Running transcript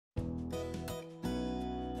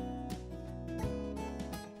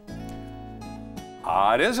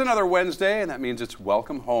It is another Wednesday, and that means it's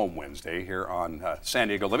Welcome Home Wednesday here on San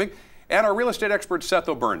Diego Living. And our real estate expert, Seth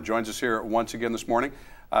O'Byrne, joins us here once again this morning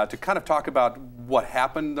to kind of talk about what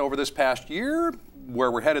happened over this past year,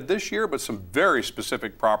 where we're headed this year, but some very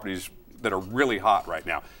specific properties that are really hot right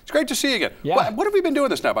now. It's great to see you again. Yeah. What have we been doing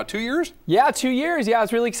this now, about 2 years? Yeah, 2 years. Yeah,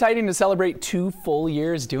 it's really exciting to celebrate 2 full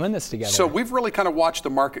years doing this together. So we've really kind of watched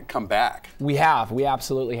the market come back. We have. We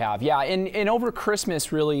absolutely have. Yeah, and over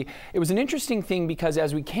Christmas, really, it was an interesting thing because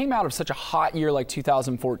as we came out of such a hot year like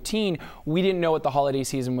 2014, we didn't know what the holiday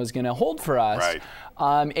season was going to hold for us.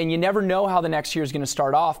 Right. And you never know how the next year is going to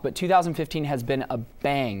start off, but 2015 has been a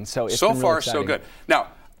bang. So it's been really far, exciting. so good. Now,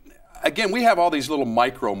 again, we have all these little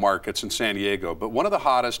micro markets in San Diego, but one of the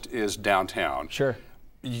hottest is downtown. Sure.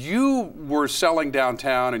 You were selling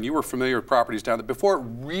downtown and you were familiar with properties down there before it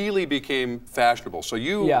really became fashionable. So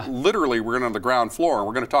you literally were in on the ground floor, and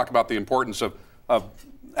we're going to talk about the importance of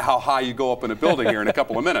how high you go up in a building here in a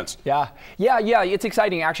couple of minutes. Yeah, it's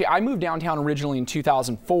exciting. Actually, I moved downtown originally in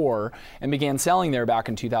 2004 and began selling there back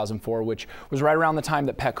in 2004, which was right around the time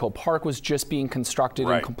that Petco Park was just being constructed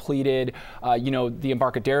and completed. The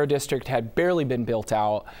Embarcadero district had barely been built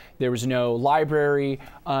out. There was no library.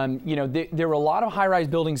 There were a lot of high-rise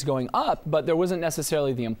buildings going up, but there wasn't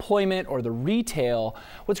necessarily the employment or the retail.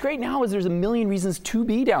 What's great now is there's a million reasons to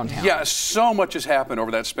be downtown. Yeah, so much has happened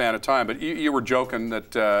over that span of time, but you were joking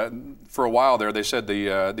that for a while there, they said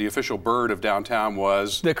the official bird of downtown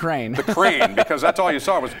was the crane. The crane, because that's all you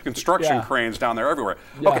saw was construction cranes down there everywhere.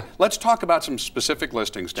 Yeah. Okay, let's talk about some specific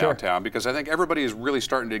listings downtown, because I think everybody is really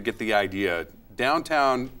starting to get the idea.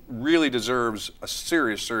 Downtown really deserves a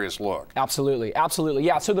serious look. Absolutely.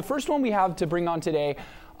 Yeah, so the first one we have to bring on today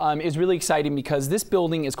is really exciting because this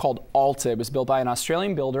building is called Alta. It was built by an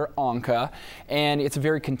Australian builder, Onca, and it's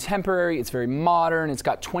very contemporary, it's very modern, it's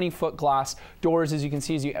got 20-foot glass doors, as you can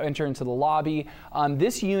see as you enter into the lobby.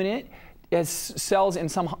 This unit sells in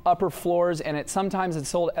some upper floors, and sometimes it's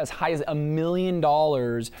sold as high as $1 million.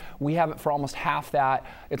 We have it for almost half that.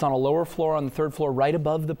 It's on a lower floor, on the 3rd floor, right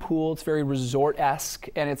above the pool. It's very resort-esque,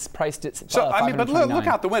 and it's priced at $529. But look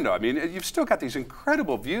out the window. I mean, you've still got these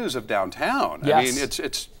incredible views of downtown. Yes. I mean,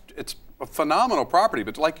 it's a phenomenal property,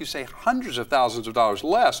 but like you say, hundreds of thousands of dollars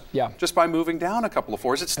less just by moving down a couple of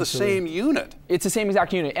floors. It's the same unit. It's the same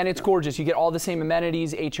exact unit, and it's gorgeous. You get all the same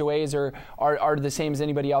amenities. HOAs are the same as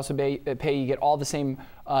anybody else would pay. You get all the same,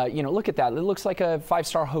 look at that. It looks like a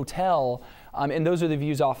 5-star hotel. And those are the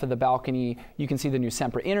views off of the balcony. You can see the new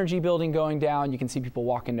Sempra Energy building going down. You can see people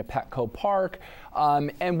walk into Petco Park.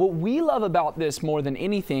 And what we love about this more than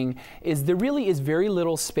anything is there really is very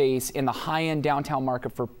little space in the high-end downtown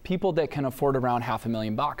market for people that can afford around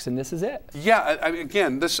 $500,000, and this is it. Yeah,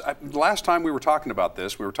 again, last time we were talking about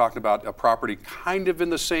this, we were talking about a property kind of in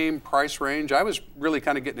the same price range. I was really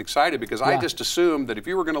kind of getting excited because I just assumed that if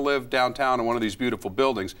you were going to live downtown in one of these beautiful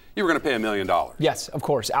buildings, you were going to pay $1 million. Yes, of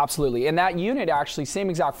course, absolutely. And that unit actually, same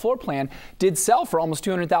exact floor plan, did sell for almost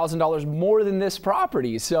 $200,000 more than this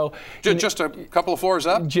property. So just a couple of floors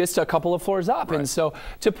up? Just a couple of floors up. Right. And so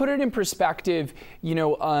to put it in perspective,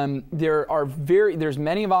 there's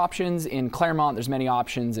many of options in Claremont, there's many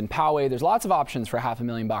options in Poway, there's lots of options for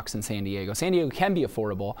 $500,000 in San Diego. San Diego can be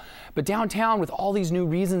affordable, but downtown with all these new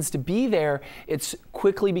reasons to be there, it's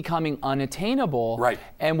quickly becoming unattainable. Right.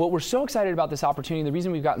 And what we're so excited about this opportunity, the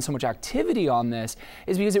reason we've gotten so much activity on this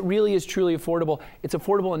is because it really is truly affordable. It's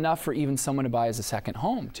affordable enough for even someone to buy as a second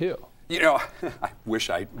home too. I wish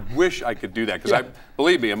I could do that, because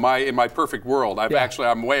believe me, in my perfect world,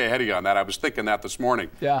 I'm way ahead of you on that. I was thinking that this morning.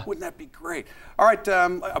 Yeah. Wouldn't that be great? All right,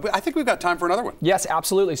 I think we've got time for another one. Yes,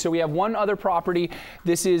 absolutely. So we have one other property.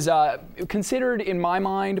 This is considered, in my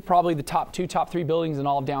mind, probably the top 3 buildings in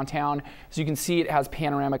all of downtown. As you can see, it has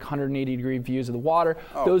panoramic 180-degree views of the water.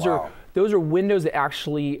 Oh, those are windows that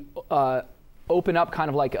actually open up kind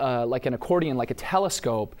of like an accordion, like a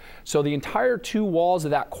telescope. So the entire 2 walls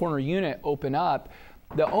of that corner unit open up.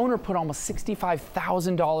 The owner put almost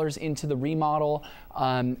 $65,000 into the remodel.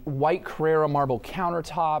 White Carrera marble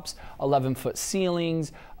countertops, 11-foot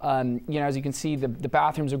ceilings. As you can see, the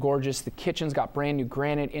bathrooms are gorgeous. The kitchen's got brand new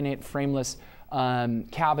granite in it, frameless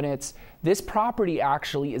cabinets. This property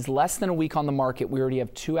actually is less than a week on the market. We already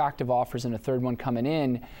have 2 active offers and a 3rd one coming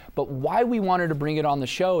in. But why we wanted to bring it on the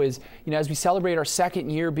show is, as we celebrate our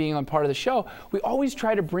 2nd year being on part of the show, we always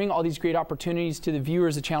try to bring all these great opportunities to the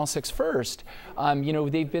viewers of Channel 6 first.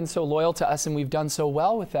 They've been so loyal to us and we've done so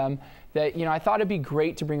well with them that I thought it'd be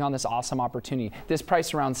great to bring on this awesome opportunity. This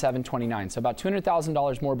price around $729, so about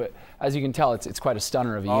 $200,000 more, but as you can tell, it's quite a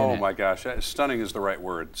stunner of a unit. Oh my gosh, stunning is the right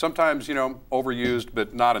word. Sometimes overused,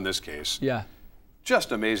 but not in this case. Yeah.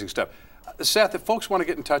 Just amazing stuff. Seth, if folks want to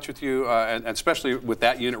get in touch with you, and especially with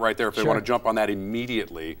that unit right there, if they want to jump on that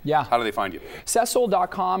immediately, how do they find you?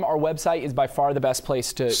 SethSold.com, our website, is by far the best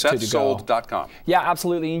place to go. SethSold.com. Yeah,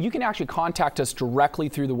 absolutely. And you can actually contact us directly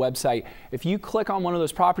through the website. If you click on one of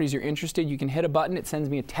those properties you're interested, you can hit a button. It sends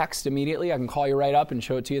me a text immediately. I can call you right up and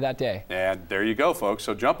show it to you that day. And there you go, folks.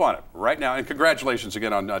 So jump on it right now. And congratulations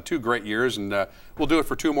again on 2 great years. And we'll do it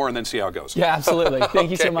for 2 more and then see how it goes. Yeah, absolutely. Thank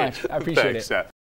you so much. I appreciate it. Seth.